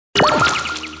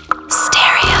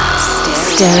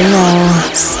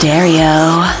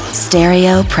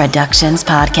Stereo Productions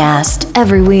Podcast.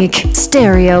 Every week,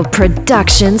 Stereo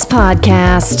Productions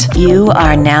Podcast. You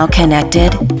are now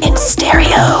connected in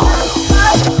stereo.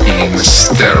 In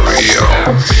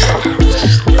stereo.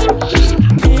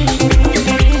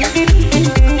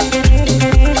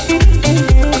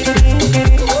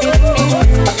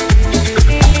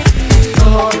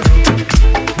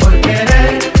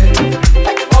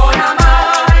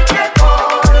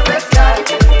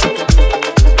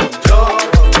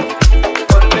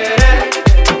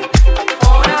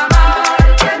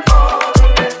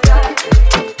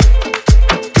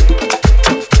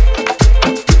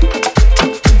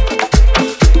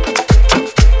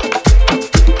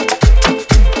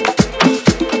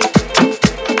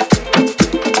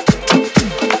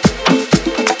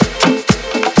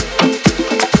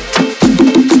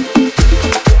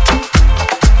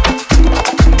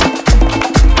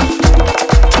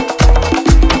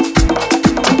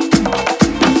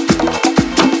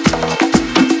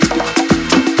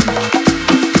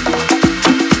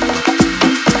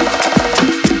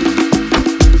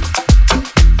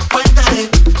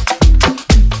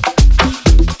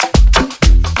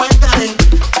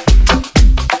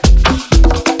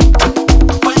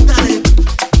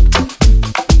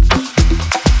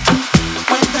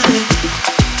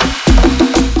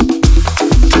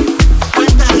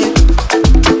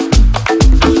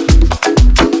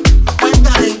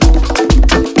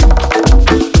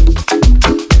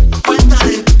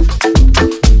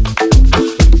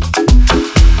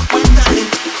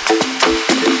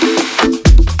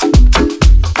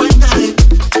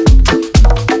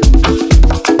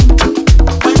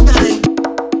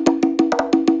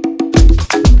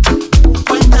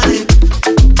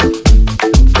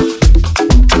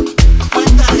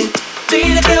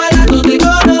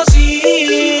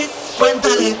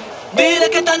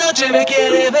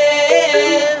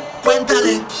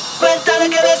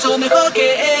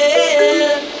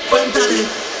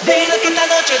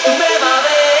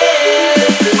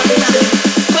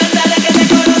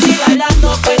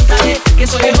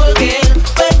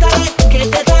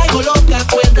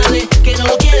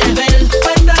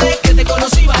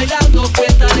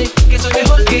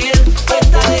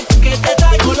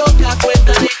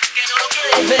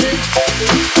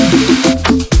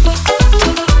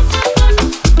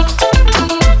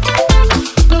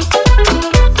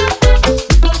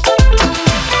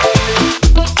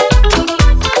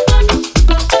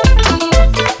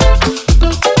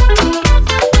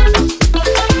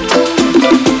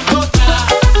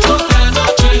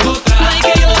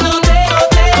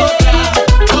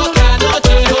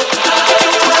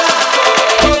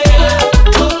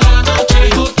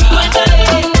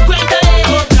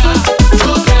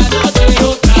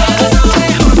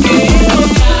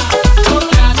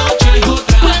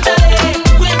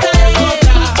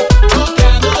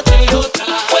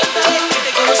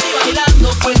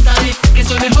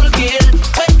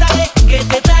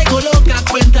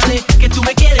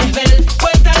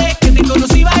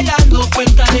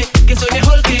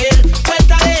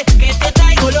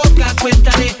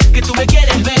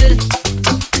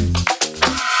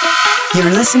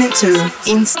 Listening to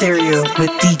In Stereo with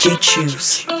DJ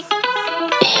Choose.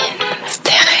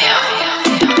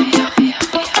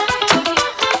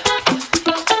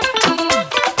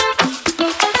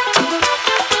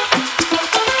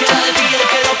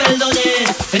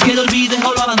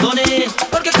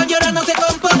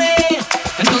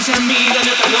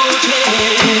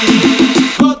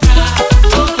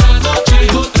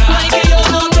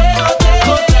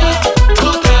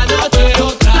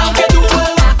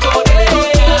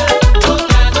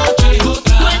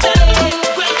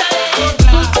 Cuéntale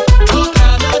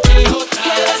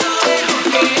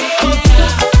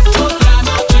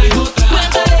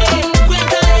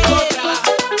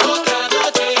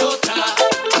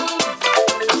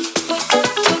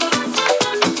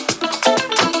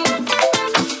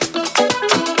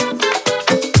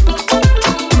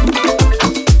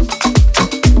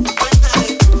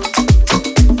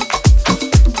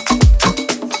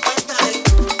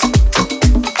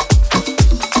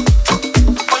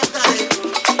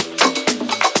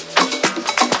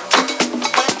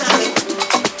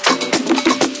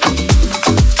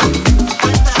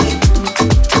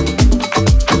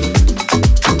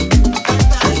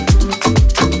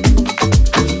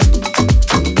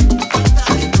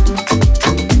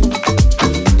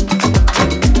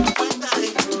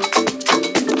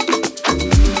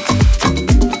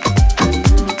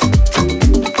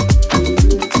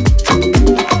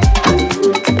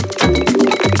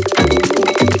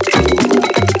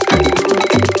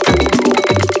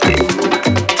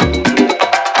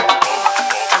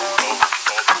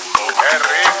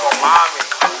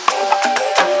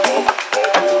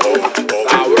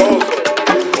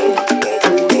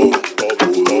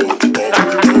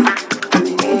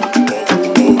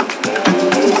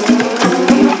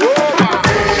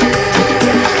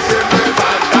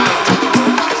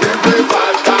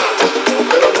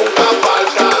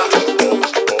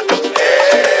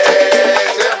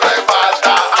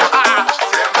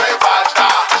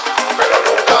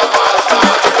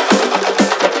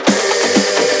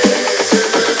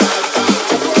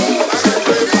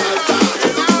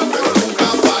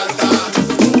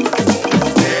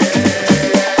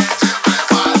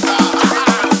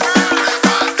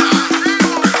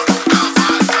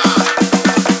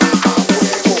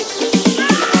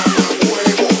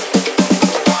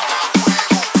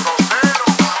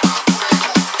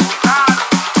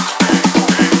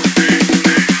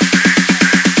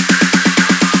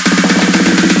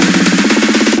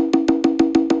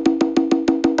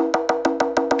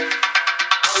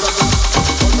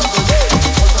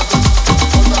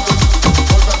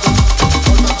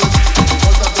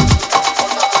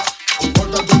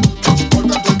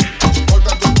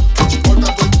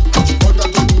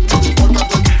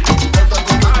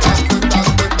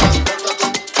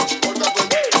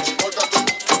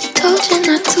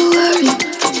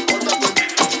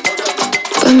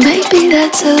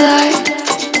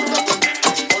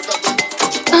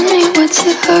what's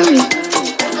your hurry?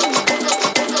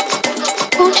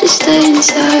 Won't you stay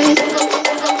inside?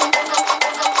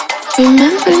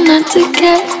 Remember not to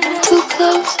get too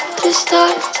close to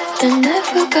start. They're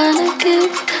never gonna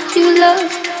give you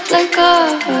love like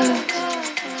ours.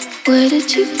 Where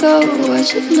did you go? I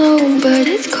should know, but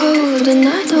it's cold and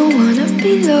I don't wanna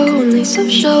be lonely. So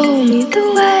show me the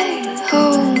way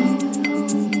home.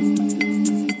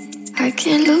 I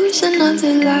can't lose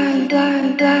another life.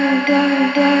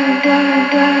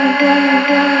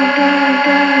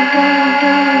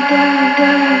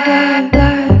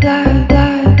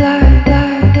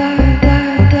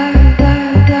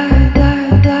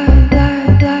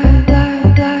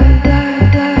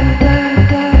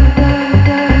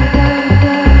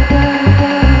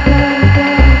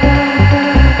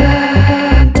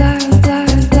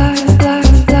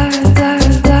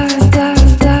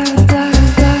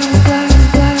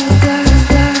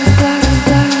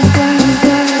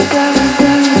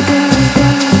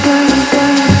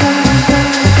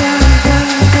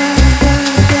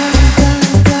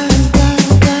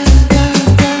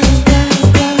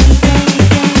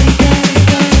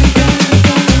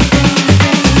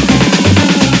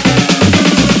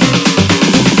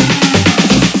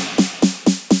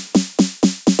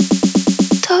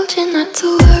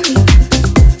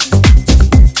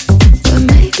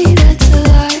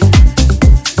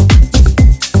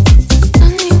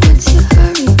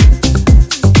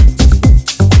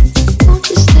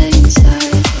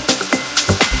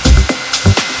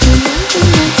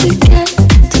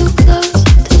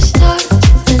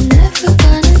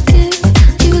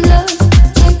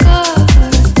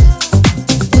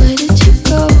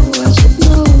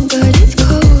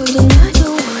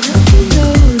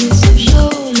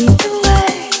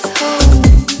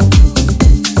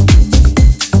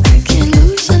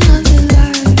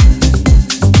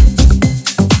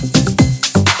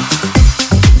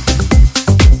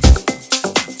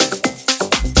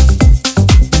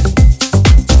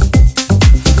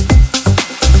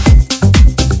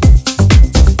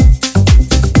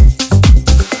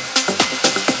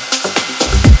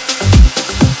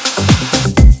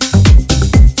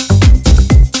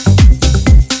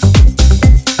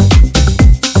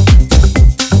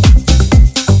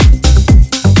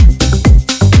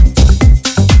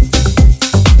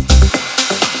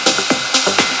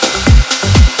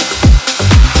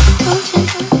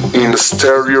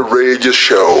 Stereo Radio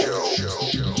Show.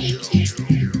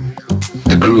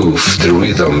 The groove, the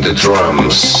rhythm, the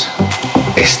drums.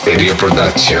 Stereo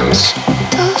Productions.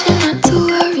 Told you not to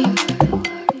worry,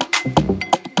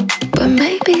 but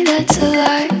maybe that's a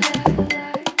lie.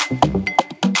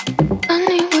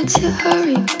 Honey, what's your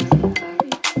hurry?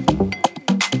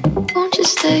 Won't you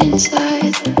stay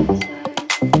inside?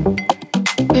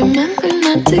 Remember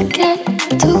not to get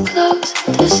too close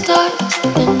to start.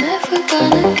 They're never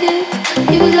gonna give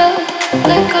you love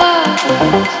like ours.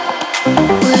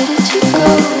 Where did you go?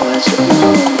 I should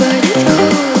know, but it's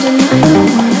cold and I don't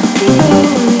wanna be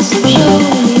lonely. So show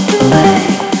me the way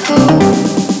home.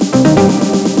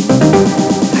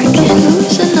 I can't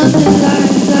lose another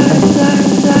life.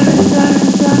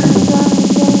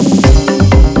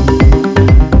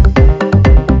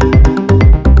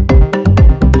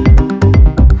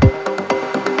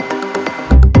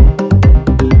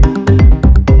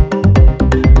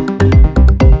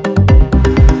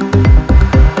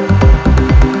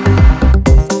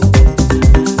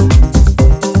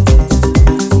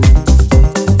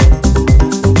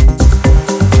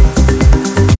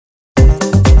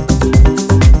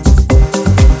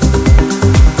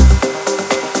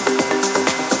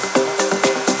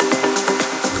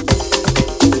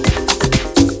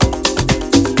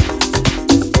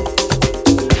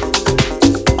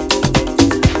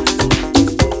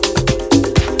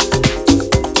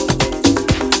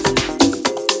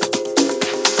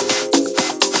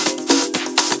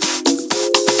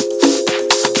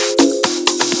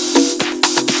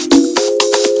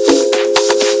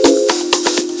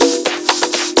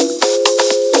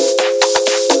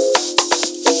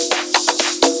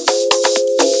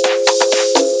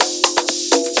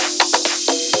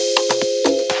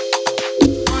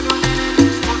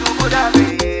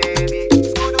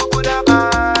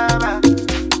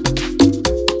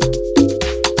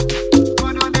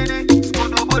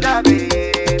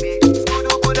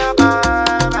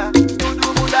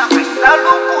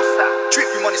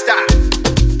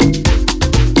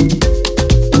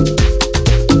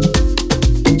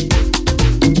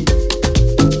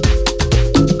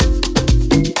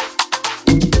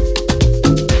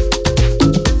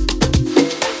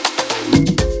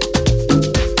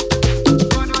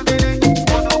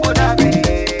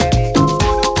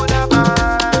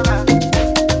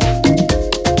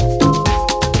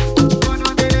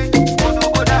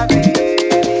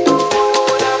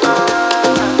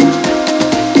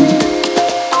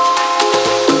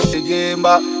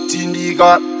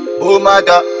 Tindika,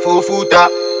 Omada, Fufuta,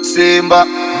 Simba,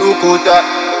 Lukota,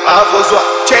 Avozwa,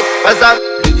 check, Bazan,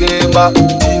 Ligemba,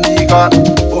 Tindika,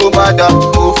 Omada,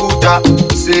 Fufuta,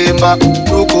 Simba,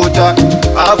 Lukota,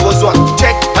 Avozwa,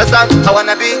 check, Bazan, I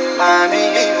wanna be,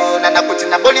 Mami, Nana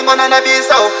Kutina Bolingo, Nana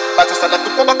Bisa, Batusala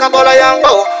Tupoba Kabola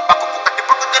Yango,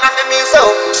 Bakupuka the Miso,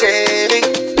 Sherry.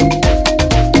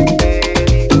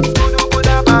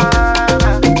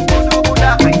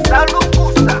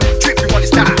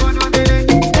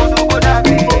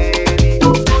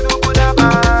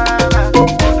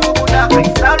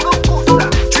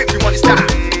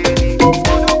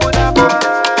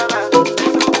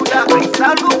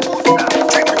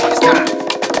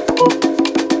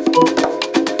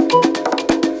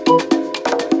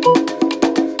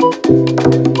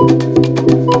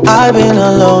 I've been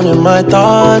alone in my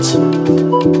thoughts.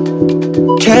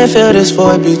 Can't feel this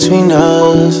void between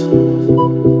us.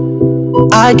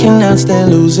 I cannot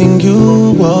stand losing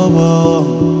you. Whoa, whoa.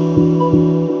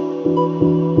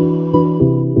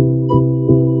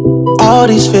 All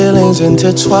these feelings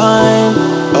intertwine.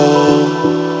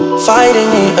 Oh, fighting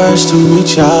the urge to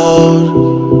reach out,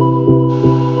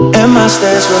 and my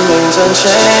stance remains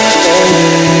unchanged. Baby,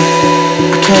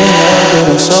 I can't help it,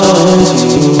 I'm so into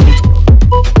you.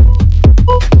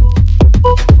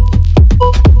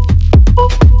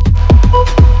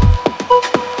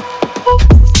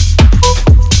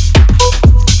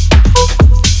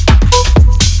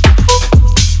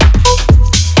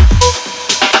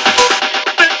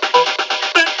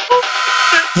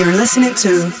 You're listening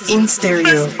to In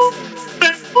Stereo.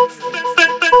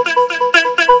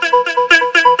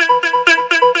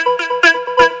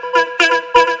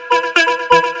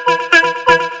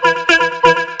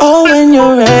 Oh, when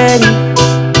you're ready,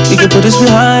 we can put this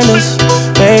behind us.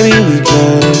 Baby, we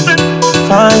can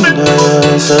find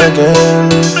us again.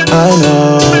 I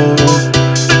know.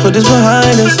 Put this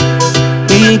behind us,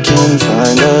 we can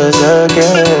find us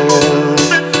again.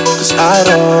 'Cause I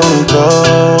don't go.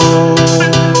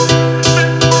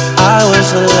 I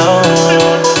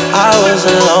was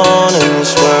alone in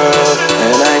this world,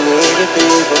 and I needed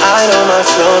people. I know my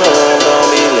funeral gon'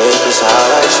 be lit, 'cause how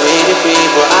I treated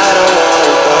people. I don't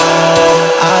wanna go,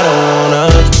 I don't wanna.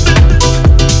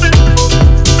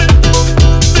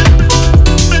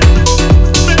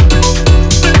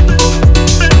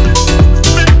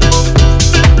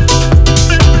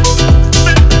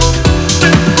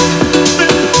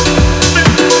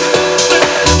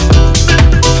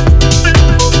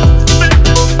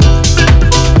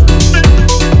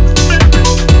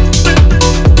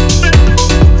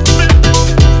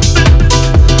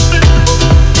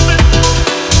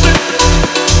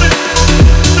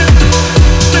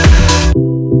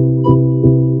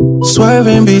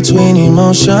 Swerving between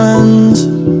emotions,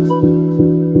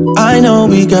 I know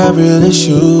we got real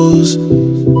issues.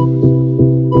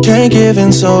 Can't give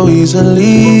in so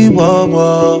easily. Whoa,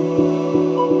 whoa.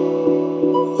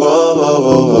 Whoa, whoa,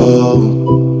 whoa, whoa.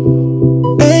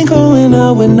 Ain't going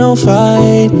out with no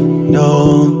fight, no.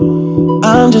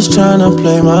 I'm just tryna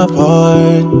play my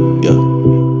part, yeah.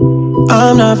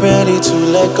 I'm not ready to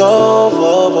let go,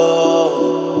 whoa, whoa.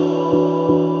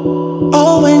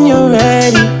 Oh, when you're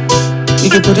ready, we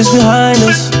can put this behind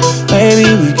us. Maybe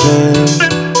we can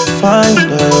find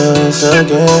us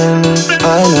again.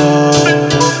 I know.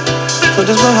 Put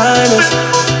this behind us,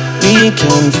 we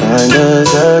can find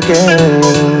us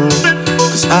again.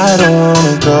 'Cause I don't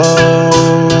wanna go.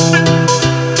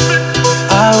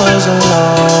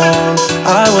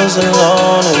 I was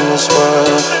alone in this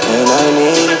world, and I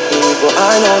needed people.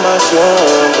 I know my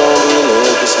funeral gon' be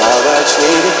lit, 'cause how I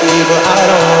treated people. I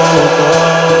don't wanna go,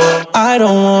 I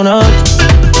don't wanna.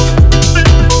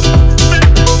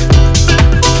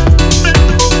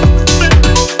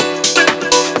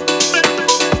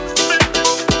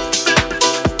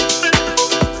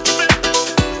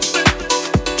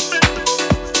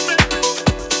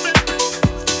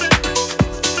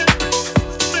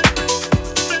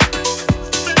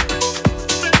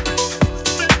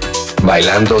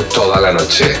 Bailando toda la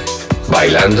noche.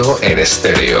 Bailando en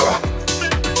estéreo.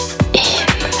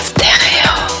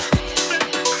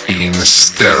 In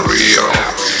stereo.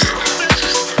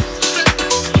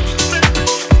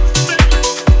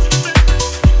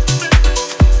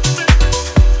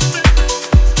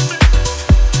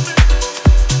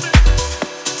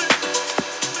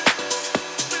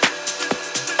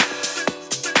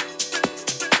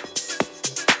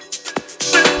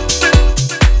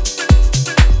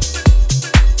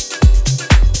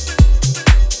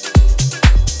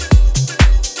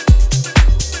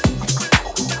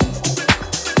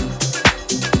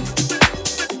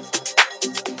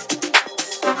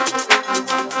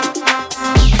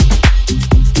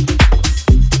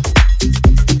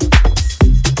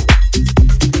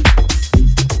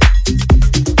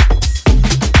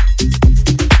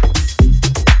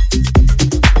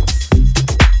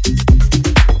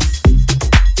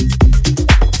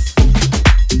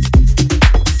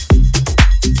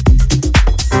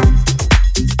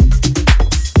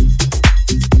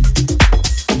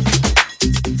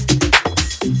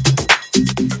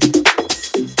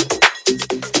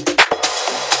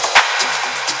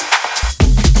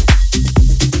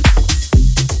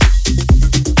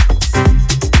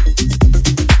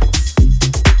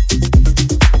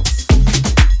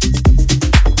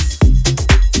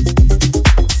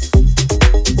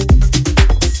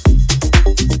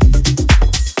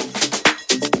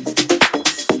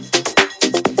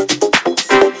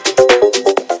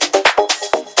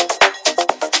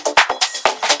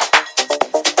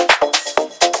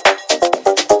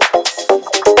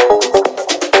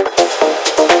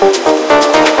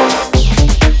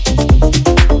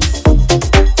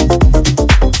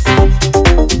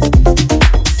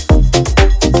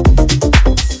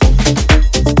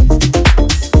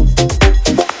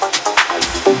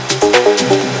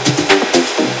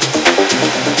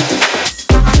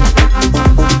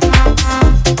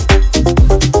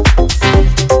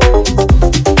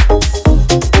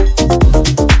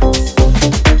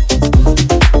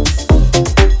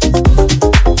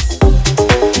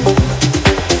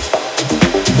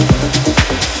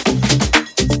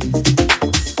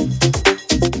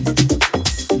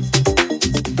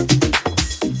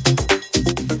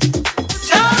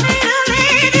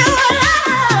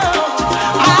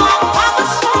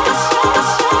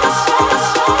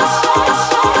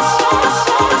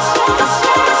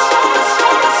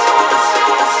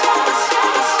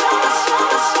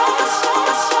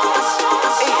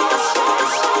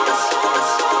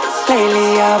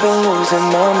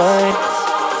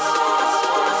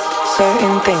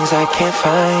 certain things I can't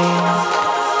find.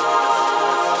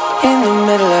 In the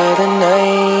middle of the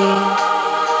night,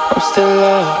 I'm still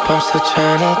up, I'm still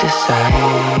trying to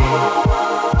decide.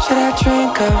 Should I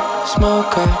drink up,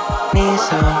 smoke up, need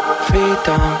some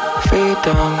freedom,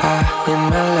 freedom high in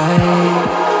my life?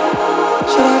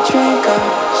 Should I drink up,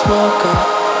 smoke up,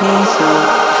 need some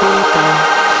freedom,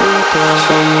 freedom?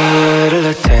 Show me a little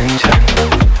attention,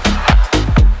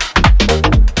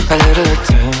 a little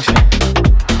attention.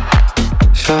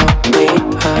 Show me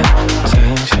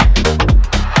attention,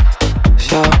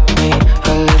 show me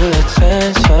a little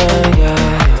attention, yeah.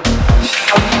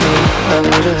 Show me a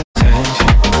little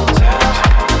attention,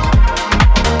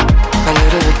 a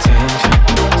little attention,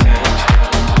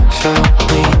 show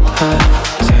me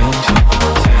attention,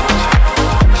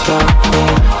 show me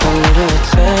a little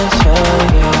attention,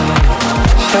 yeah.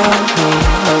 Show me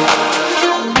a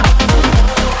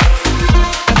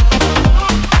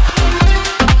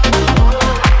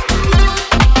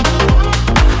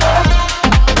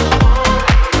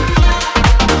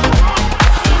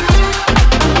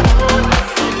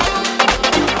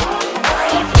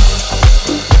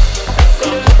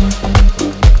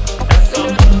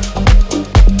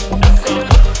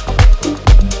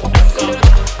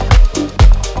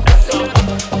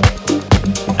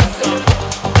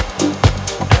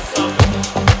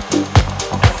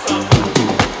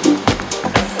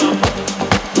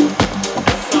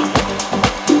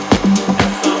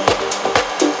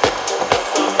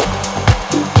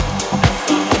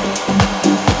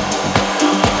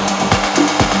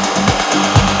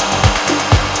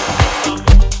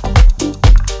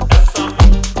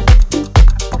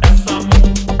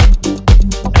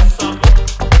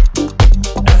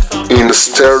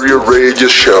Stereo Radio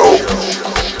Show.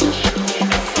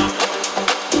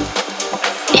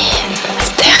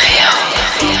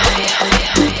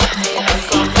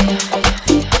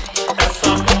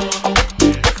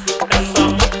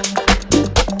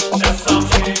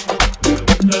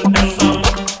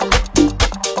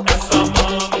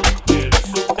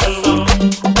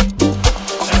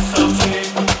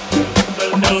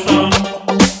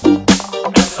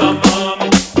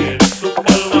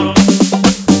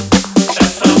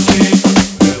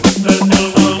 No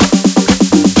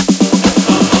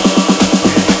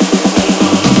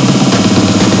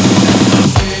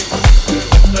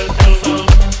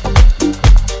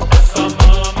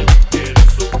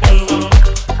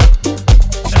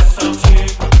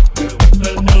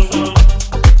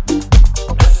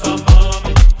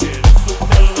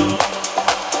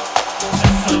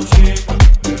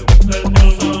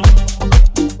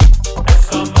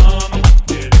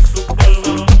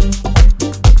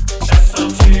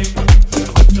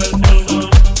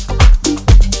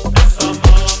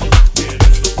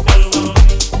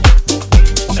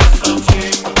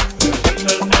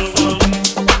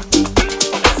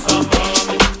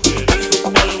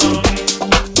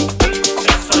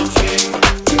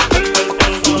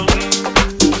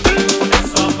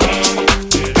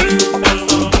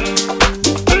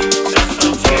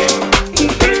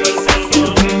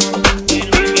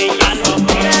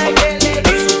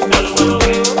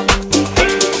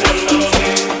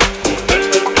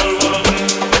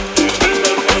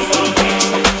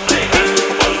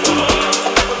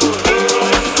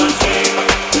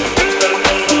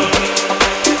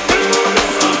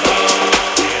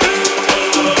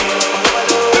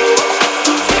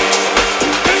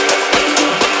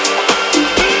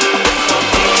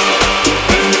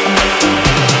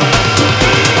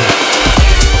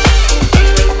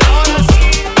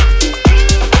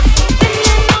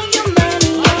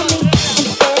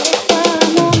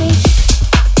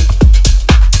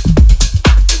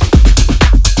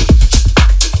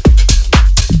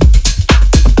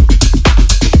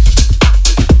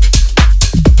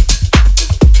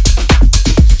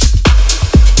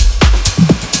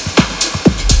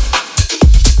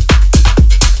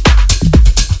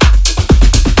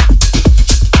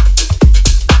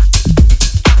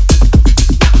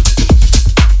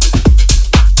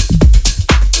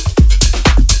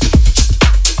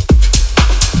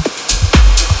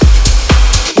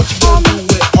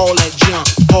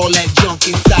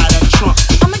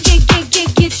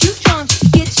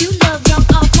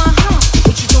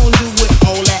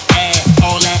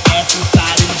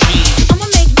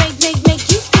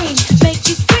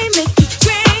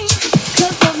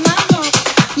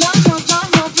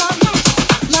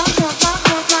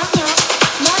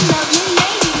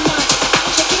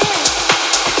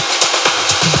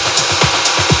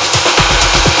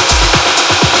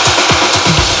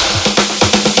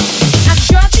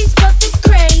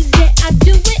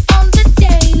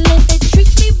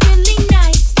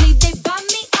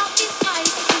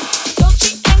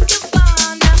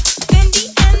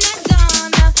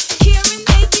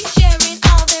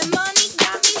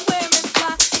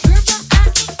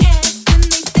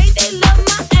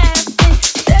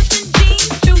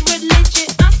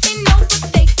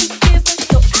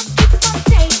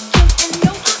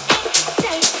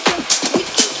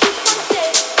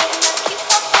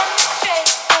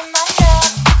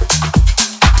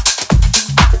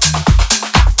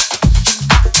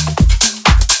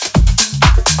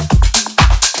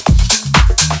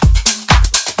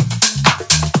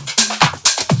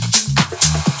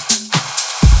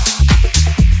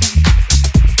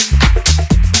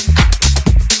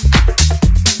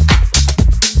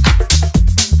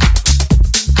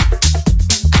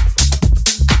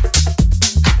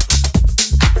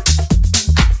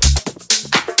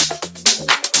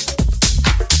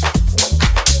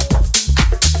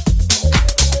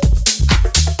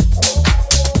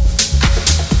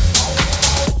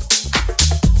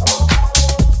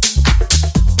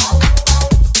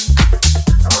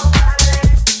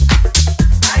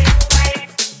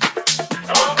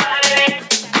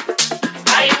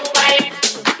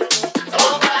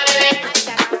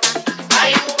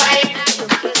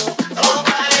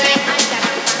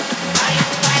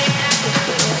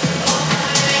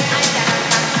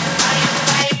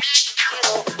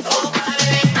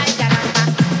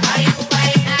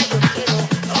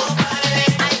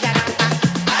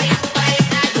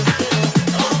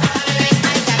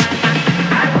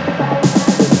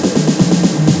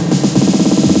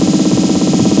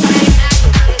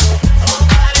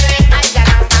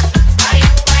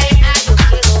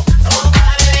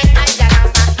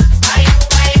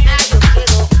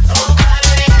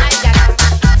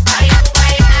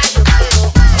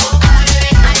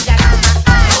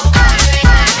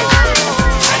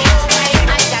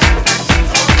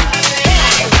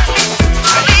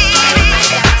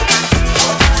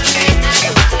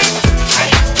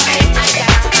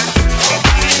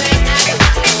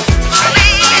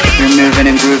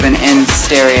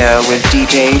Stereo with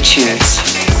DJ Choose.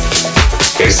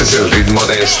 Este es el ritmo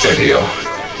de estéreo.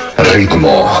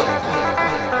 Ritmo.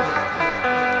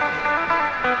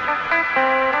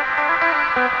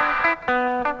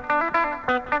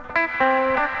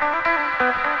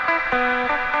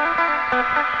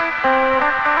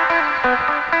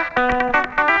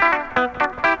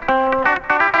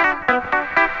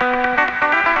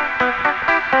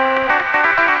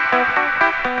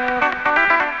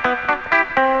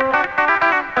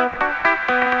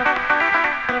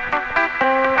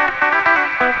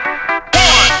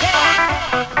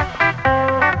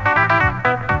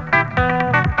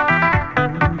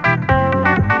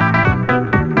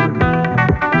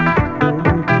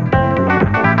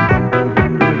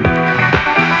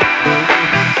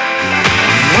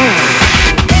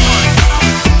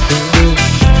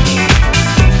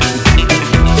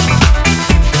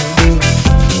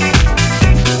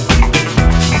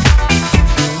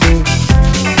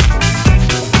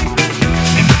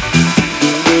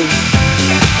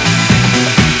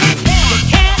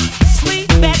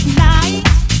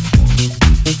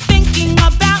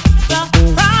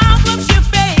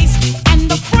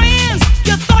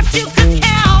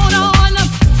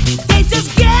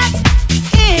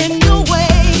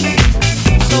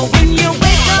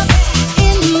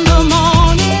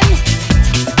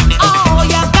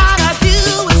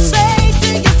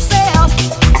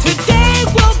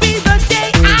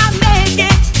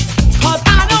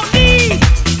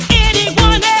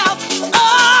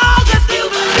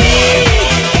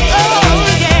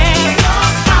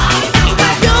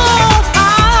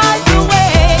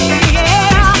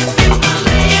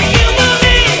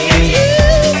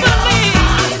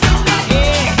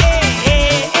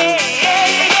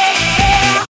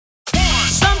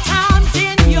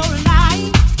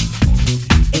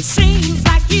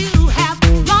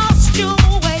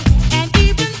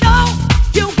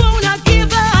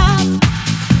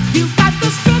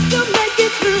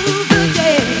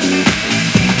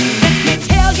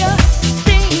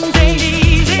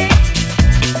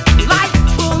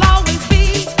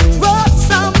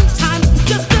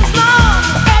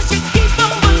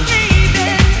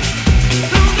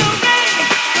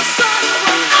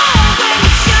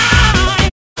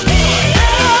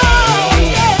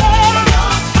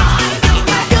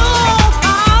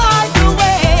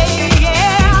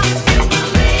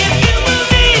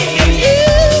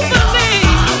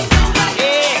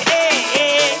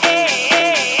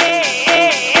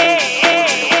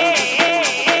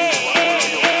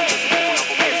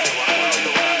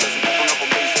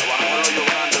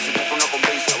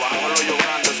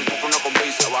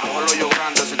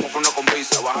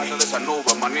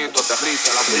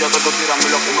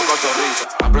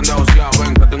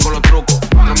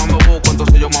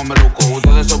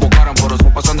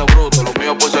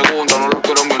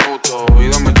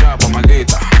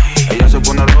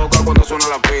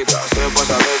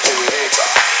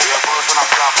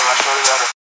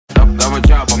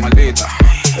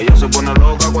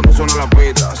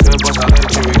 Se pasa de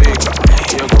chivirica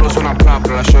y el culo suena plapa,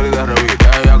 la shorty de revista.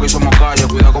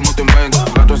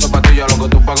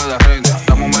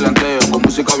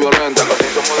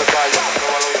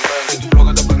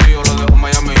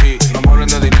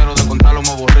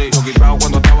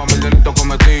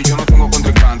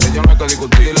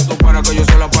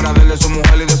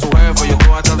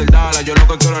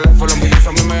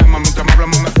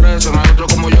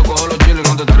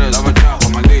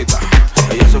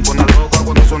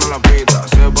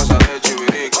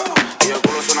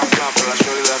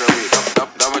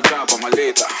 Dame chapa,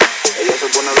 maldita.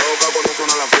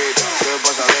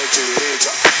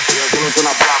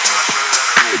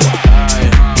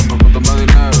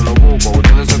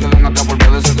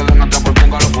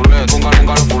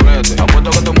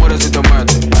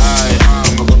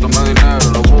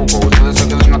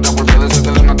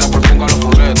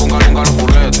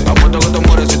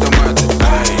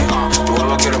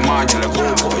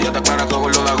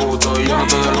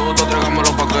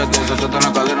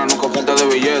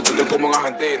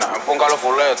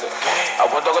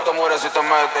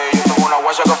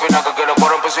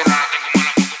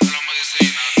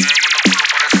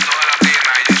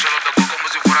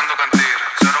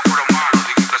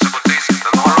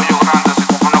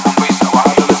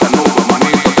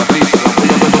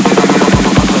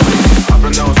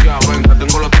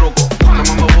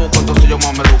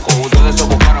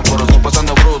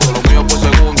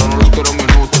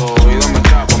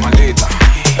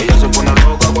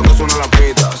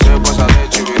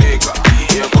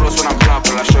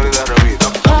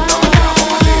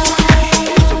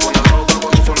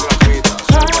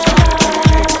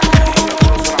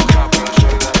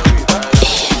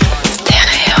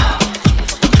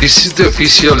 This is the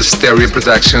official Stereo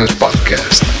Productions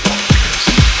podcast.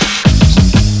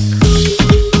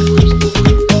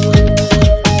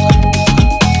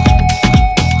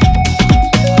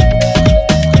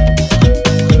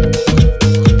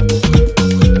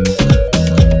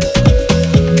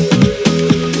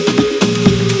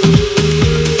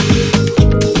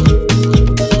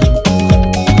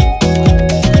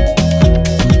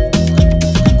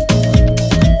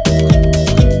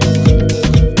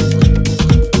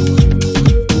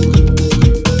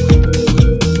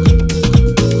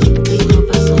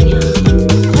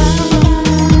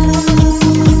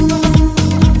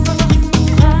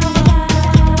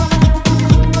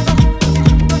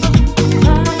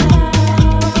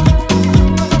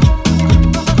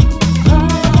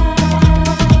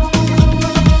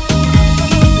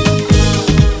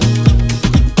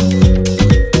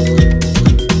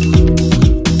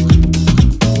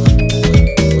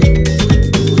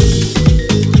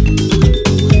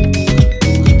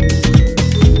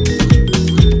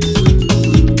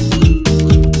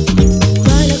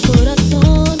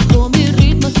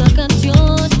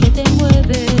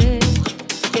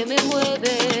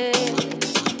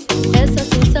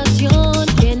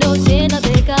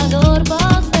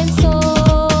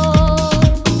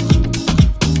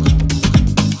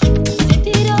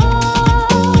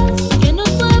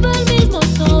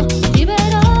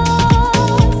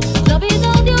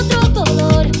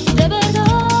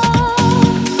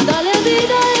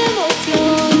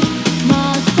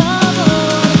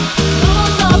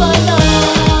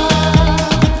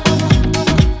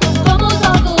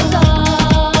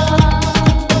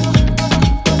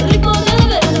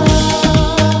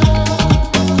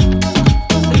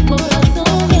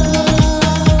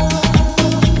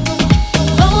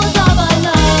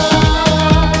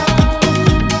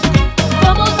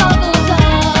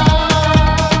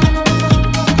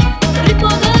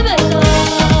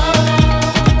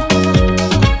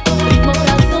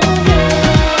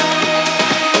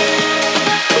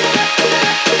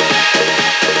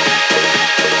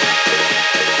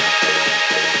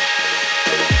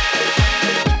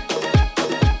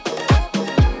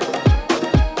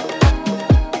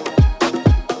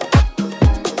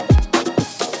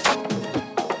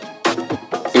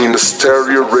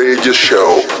 Stereo Radio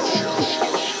Show.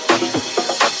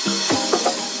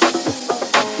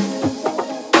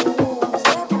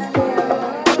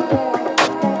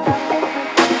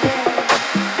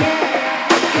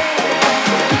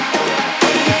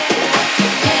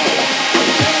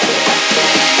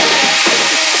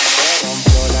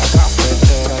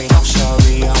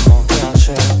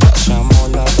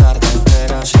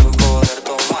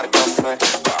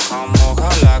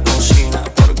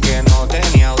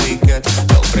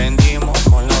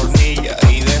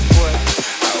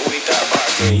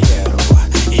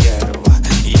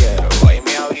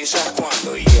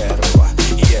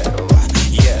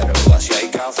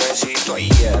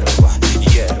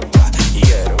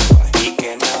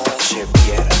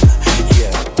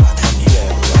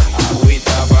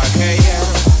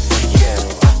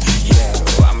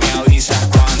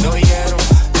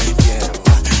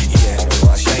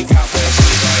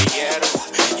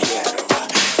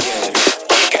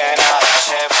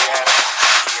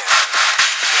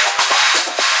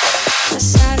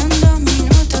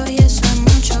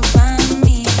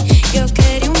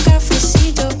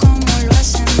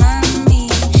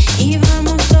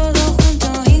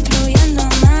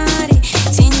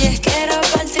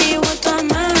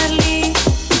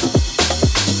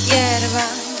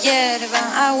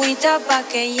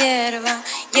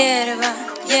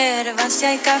 Si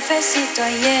hay cafecito,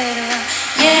 hay hierba,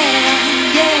 hierba,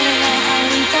 hierba,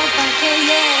 agüita pa' que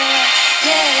hierva,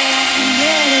 hierba,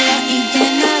 hierba y que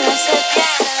nada se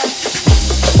pierda.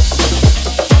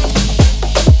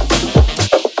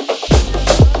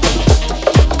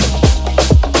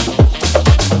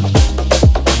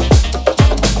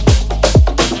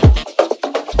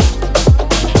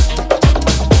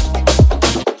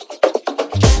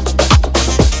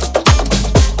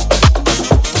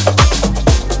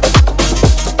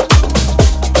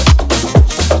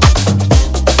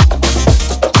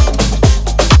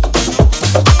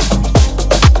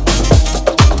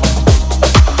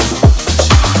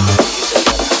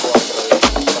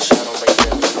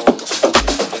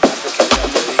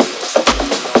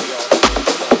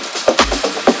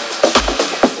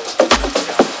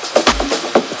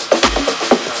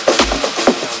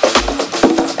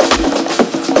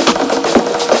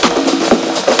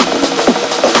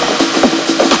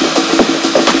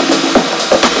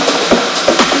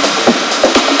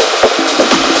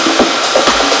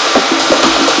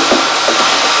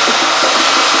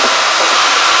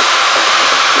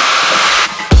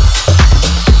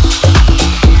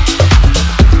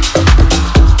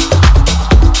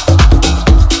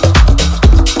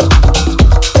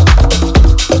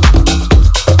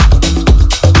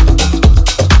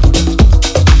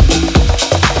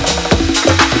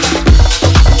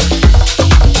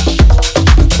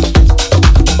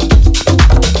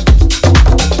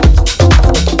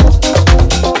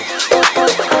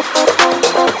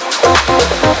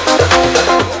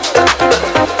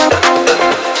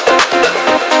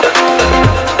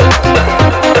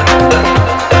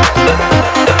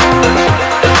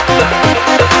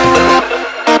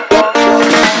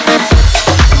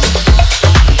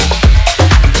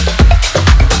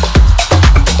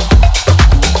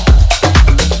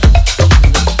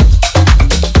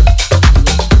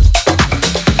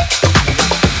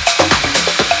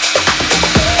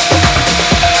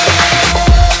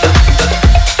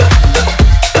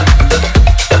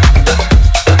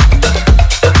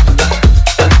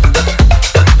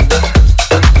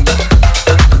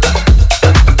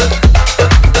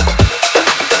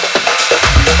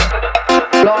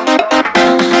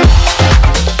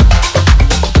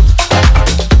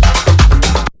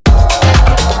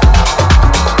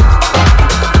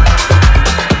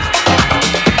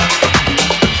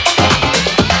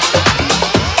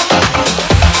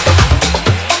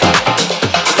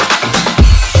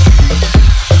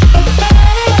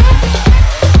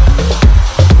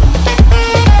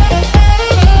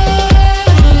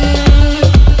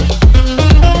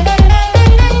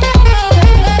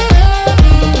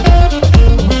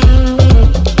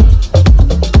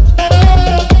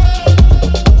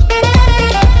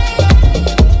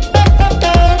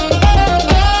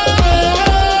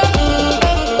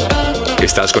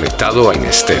 Estás conectado a In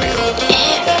Stereo.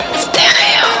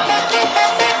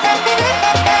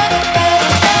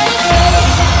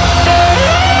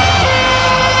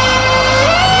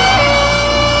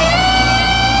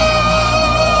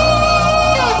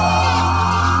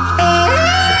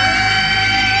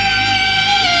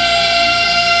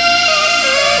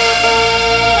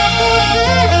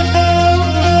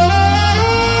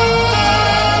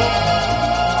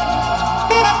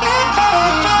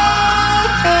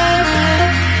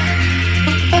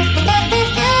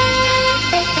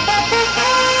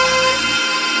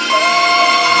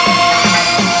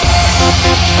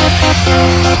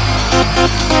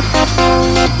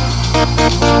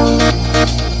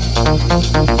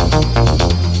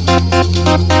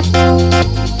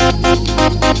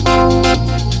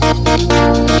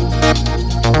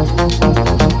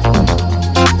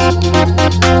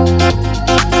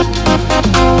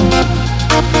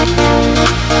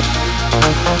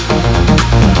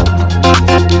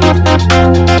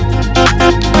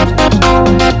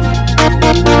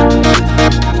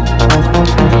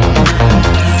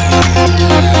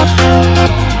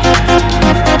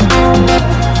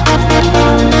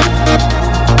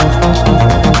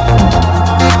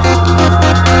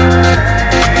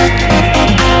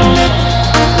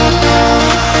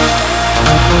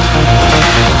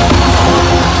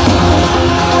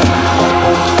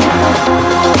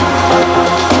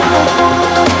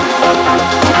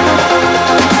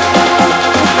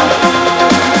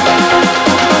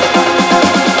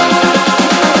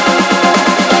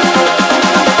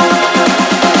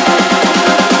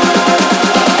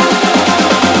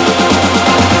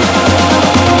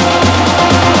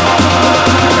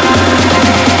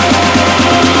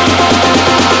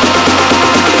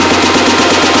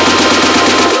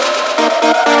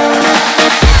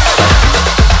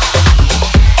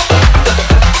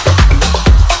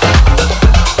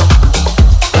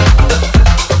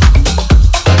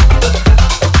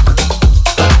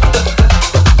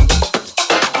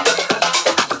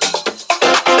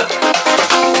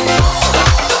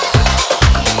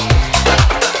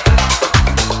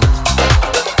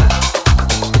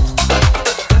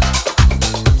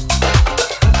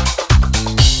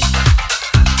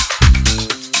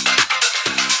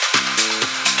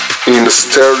 In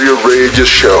Stereo Radio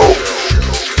Show.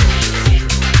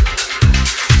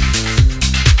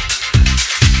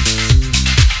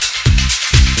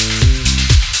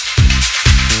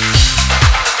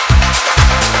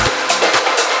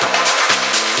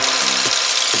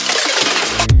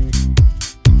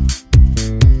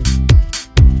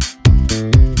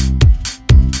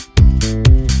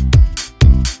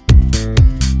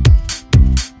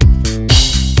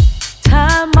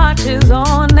 Time marches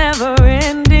on, never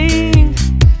ending.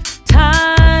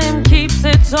 Time keeps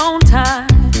its own time.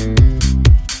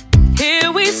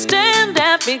 Here we stand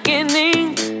at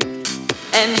beginning,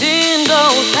 and in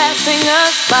goes passing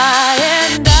us by.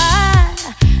 And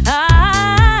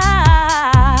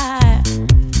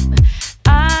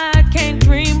I can't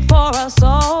dream for us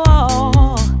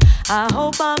all. I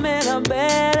hope I'm in a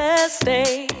better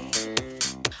state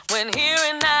when here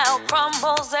and now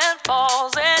crumbles and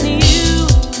falls. And you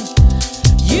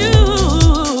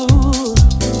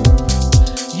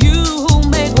who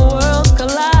make worlds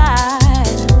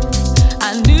collide,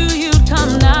 I knew you'd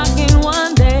come knocking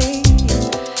one day,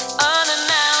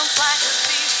 unannounced like a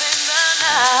thief in the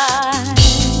night.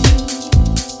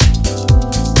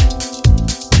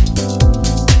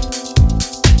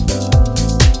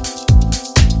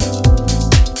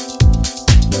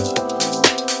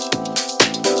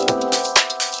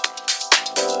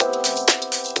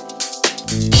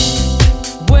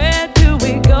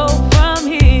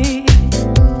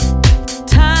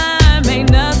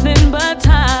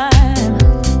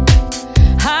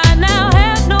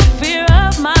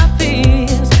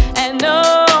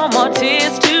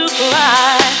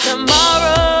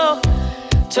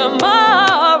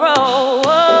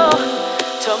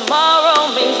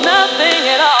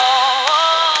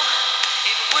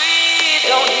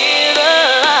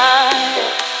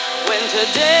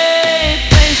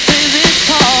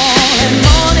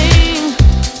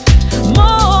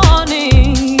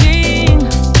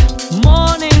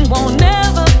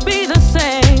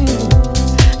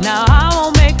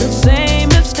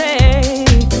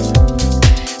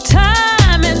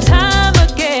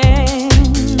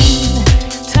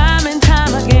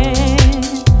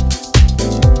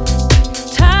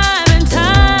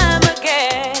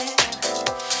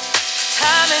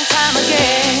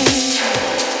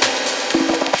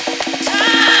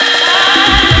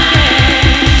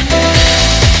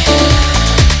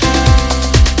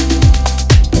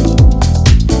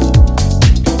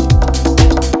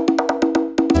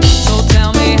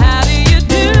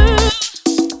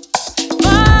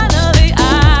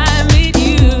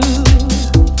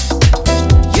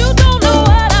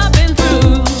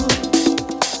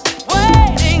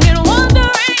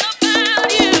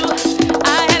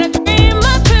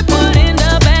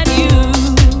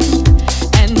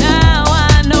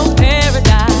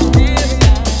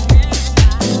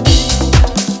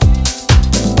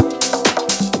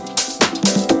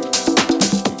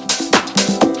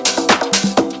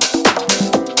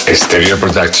 Stereo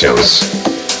Productions.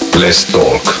 Less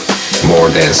talk, more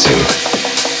dancing.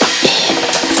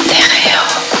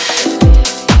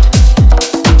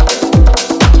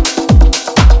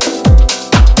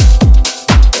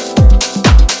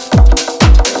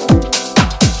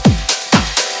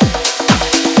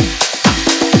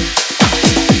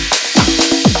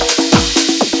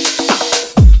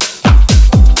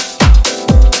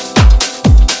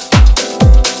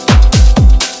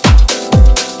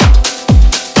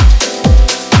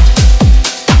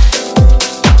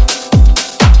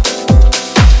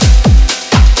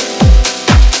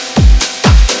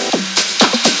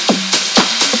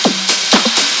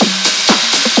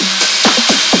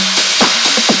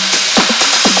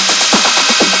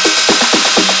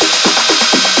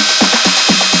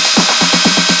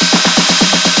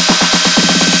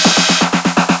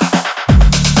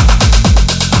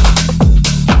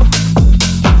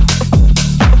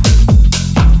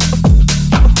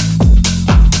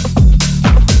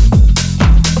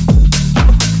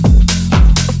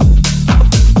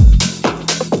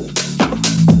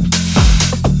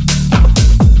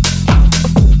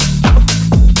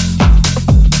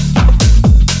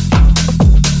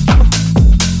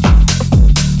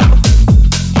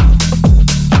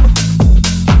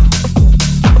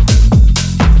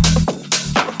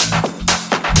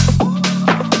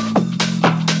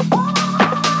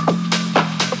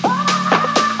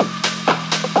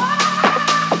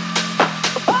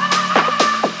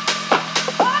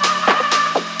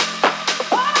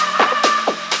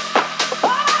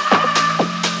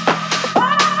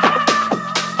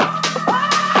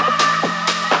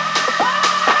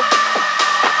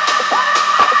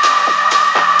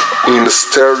 In the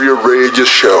Stereo Radio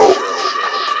Show.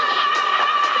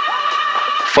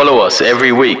 Follow us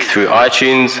every week through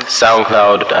iTunes,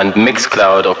 SoundCloud, and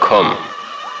Mixcloud.com.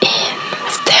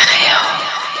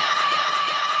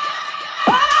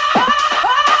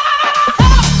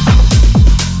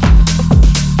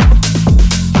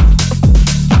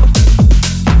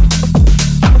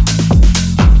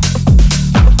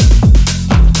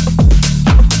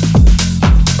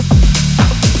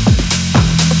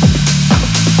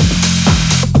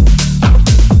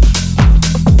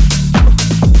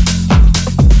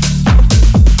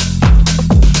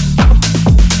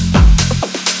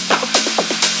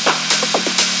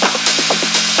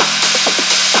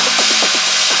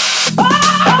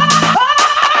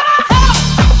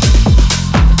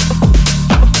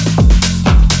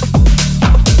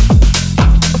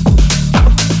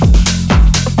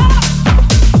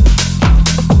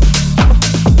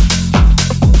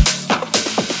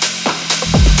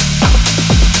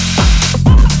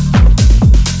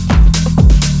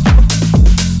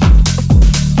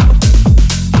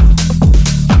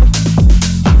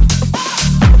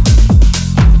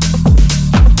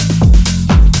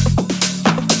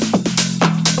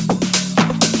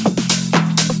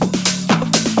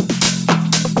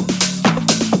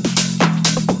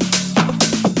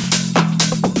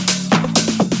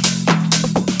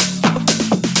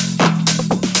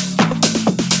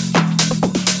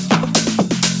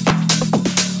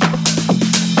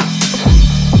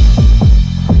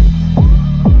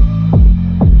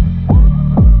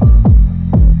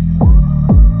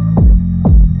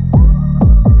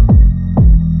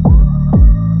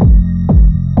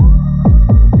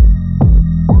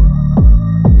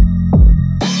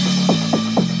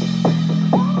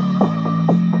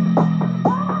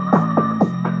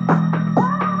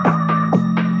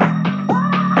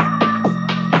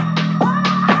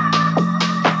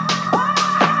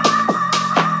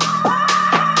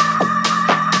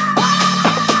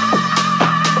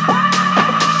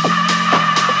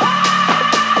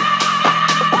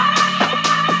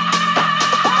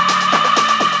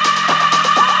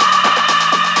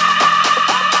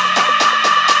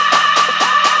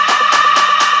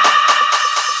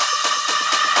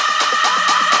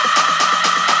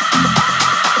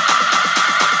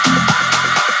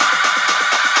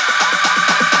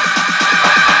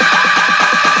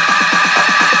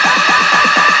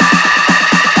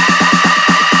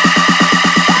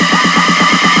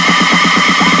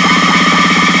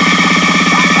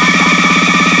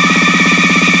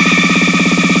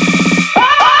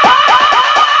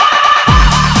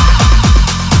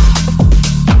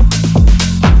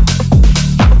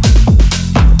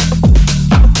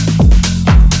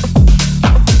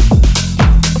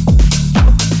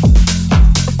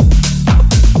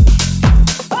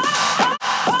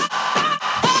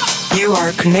 You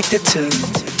are connected to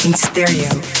In Stereo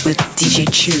with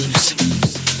DJ Choose.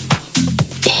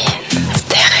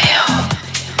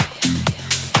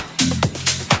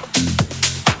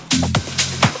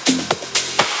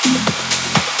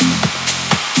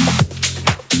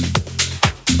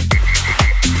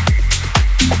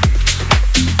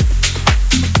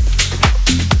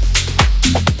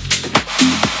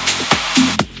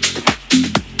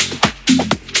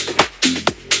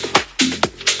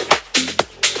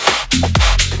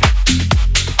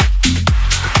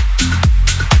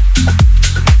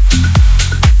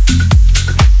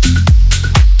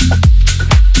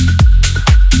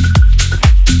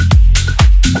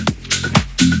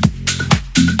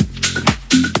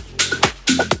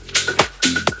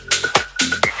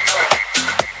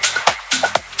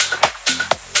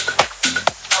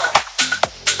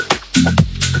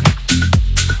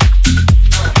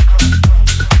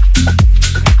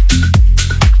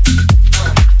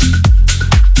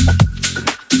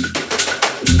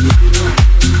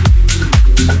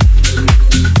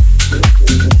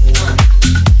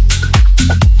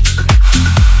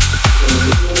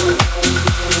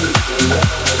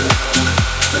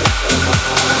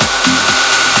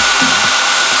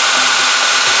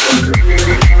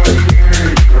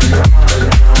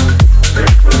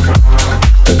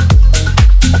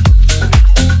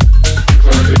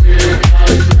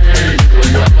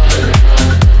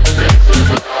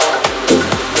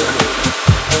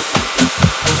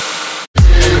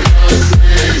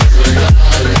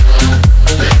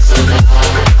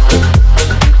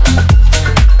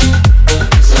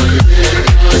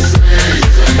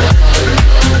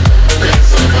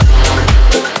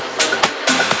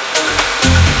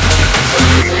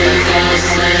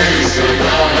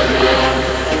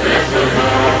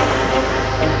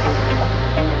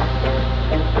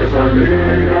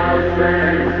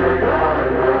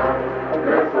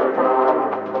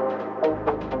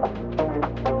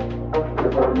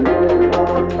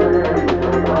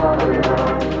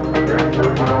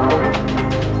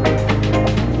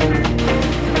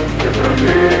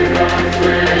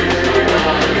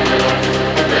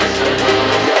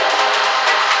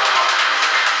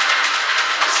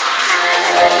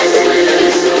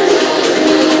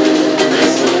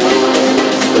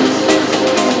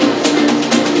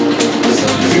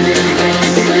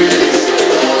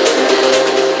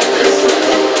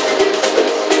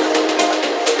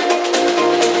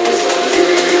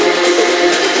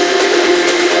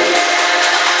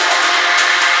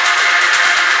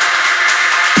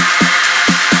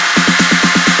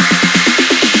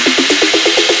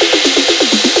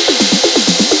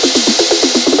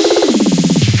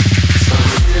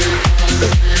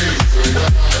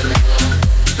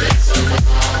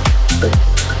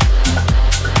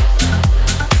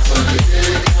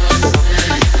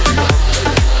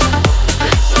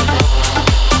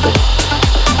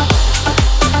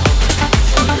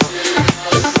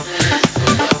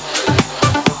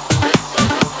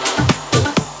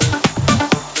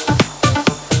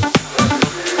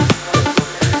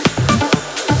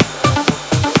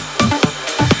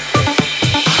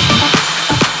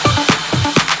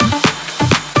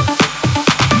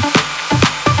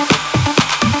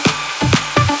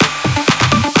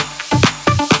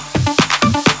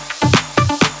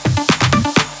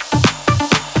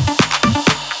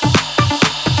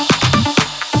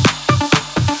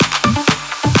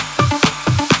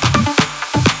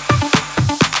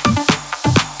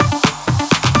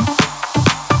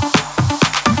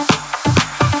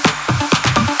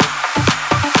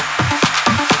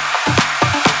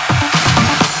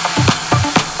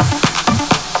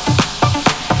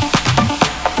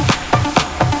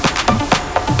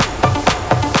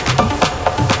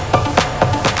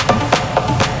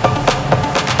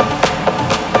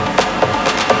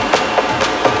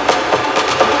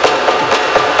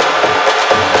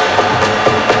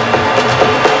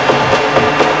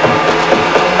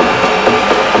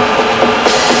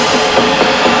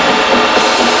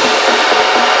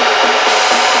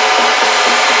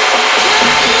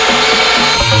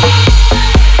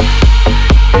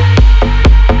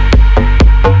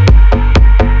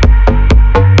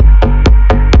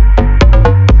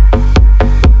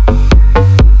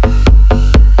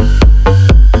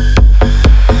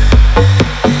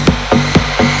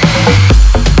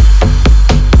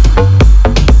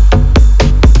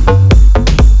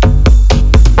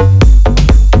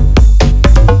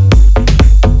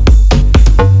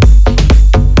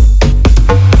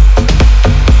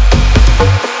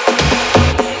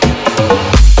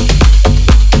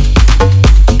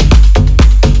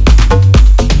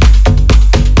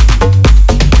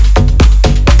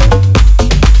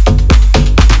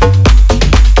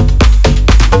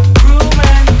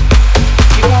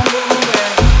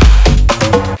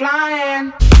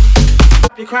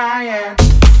 crying,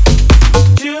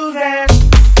 choosing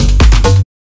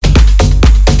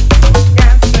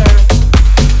answer,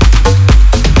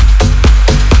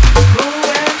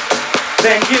 moving,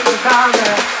 then you can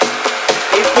conquer.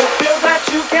 If you feel that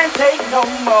you can't take no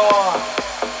more,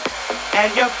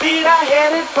 and your feet are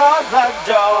headed for the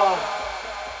door,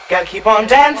 gotta keep on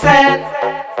dancing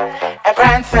and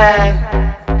prancing,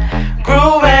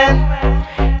 grooving,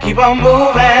 keep on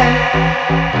moving,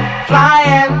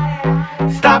 flying.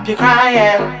 Stop your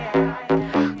crying,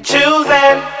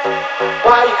 choosing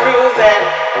while you're cruising.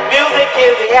 Music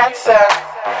is the answer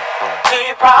to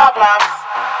your problems.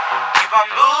 Keep on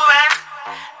moving,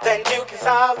 then you can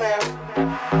solve them.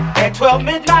 At 12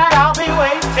 midnight I'll be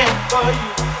waiting for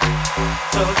you,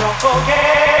 so don't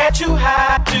forget you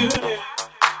have to do.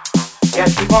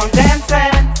 Just keep on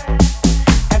dancing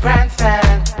and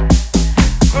prancing,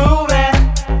 grooving,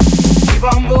 keep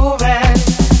on moving,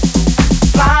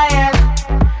 flying.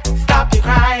 Stop your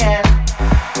crying,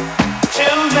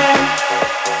 choosing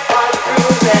while you're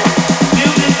cruising.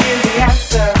 Music is the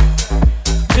answer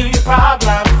to your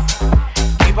problems.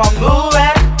 Keep on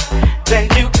moving, then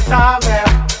you can solve them.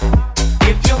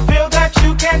 If you feel that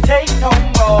you can't take no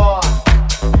more,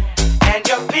 and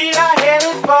your feet are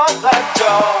headed for the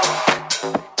door,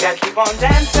 gotta keep on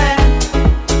dancing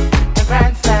and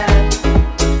prancing,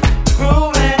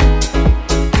 grooving,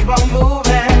 keep on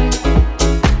moving,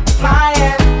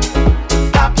 flying.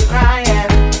 Stop your crying,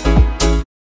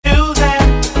 choosing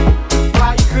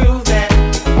while you're cruising.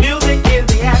 Music is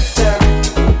the answer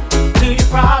to your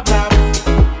problems.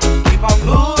 Keep on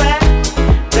moving,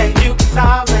 then you can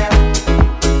solve them.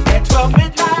 At 12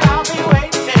 midnight I'll be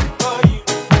waiting for you,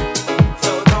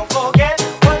 so don't forget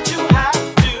what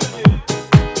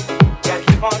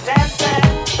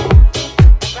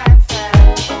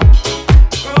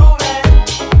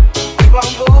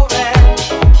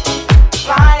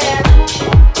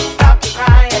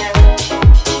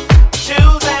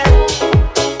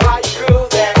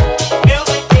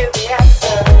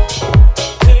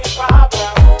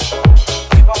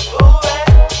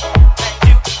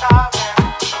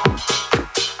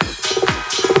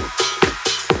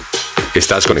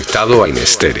Estás conectado a In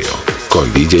Stereo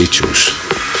con DJ Chus.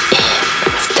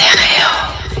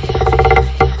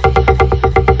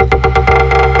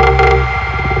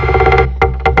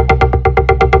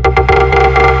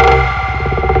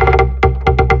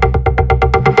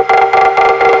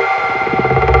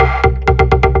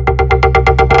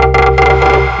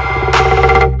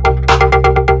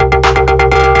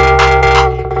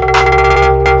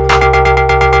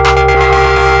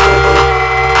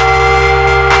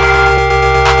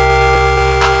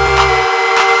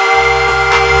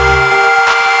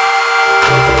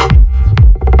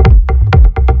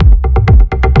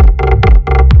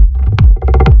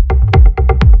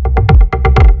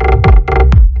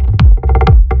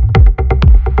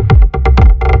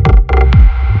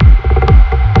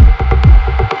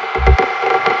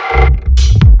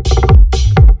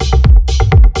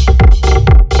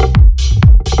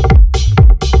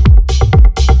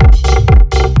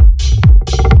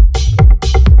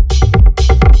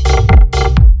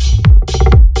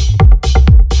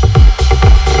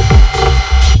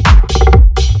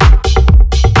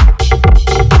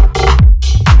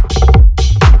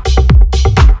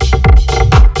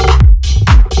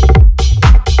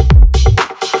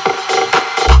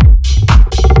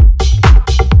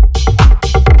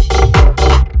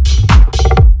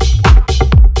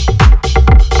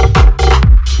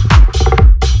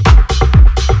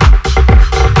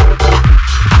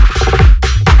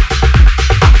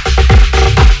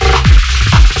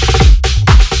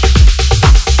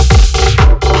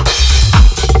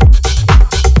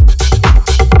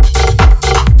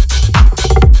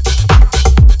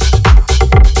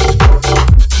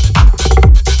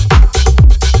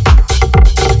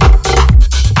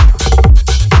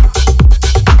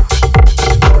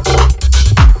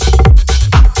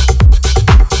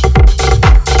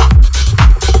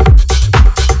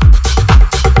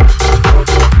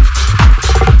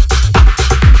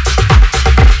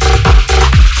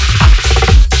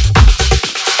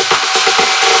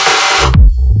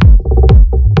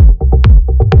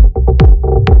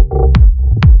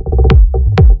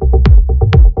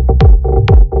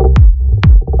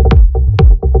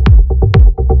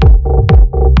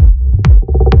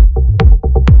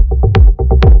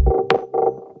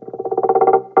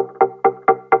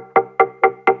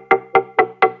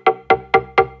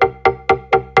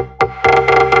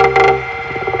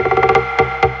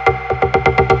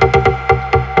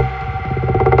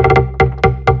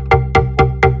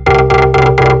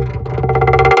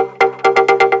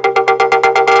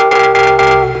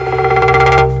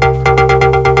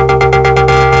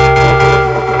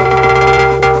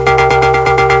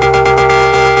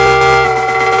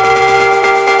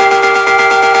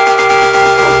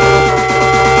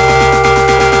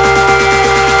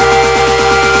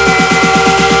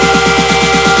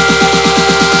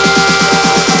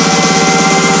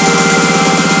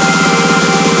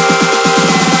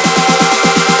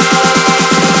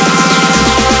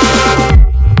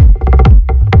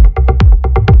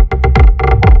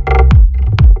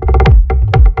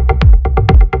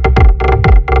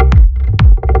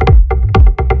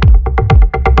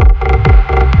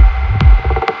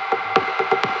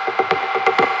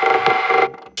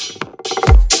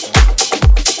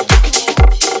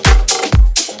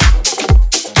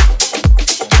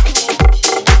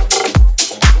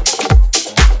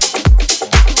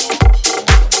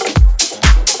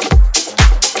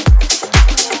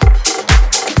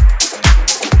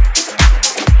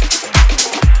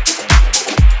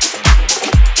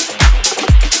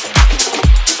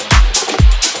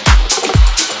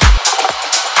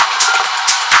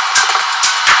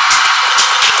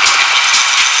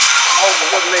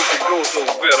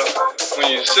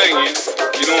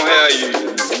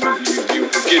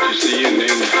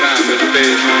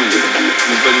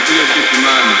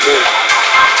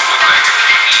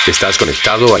 Estás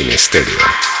conectado a In Stereo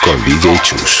con DJ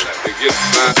Chus.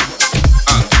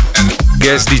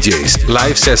 Guest DJs,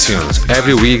 live sessions,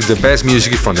 every week the best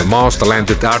music from the most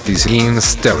talented artists in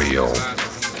stereo.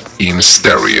 In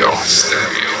stereo.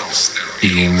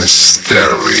 In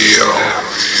stereo.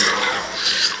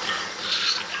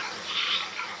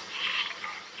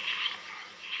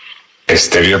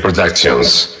 Stereo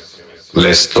Productions.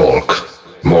 Let's talk.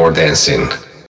 More dancing.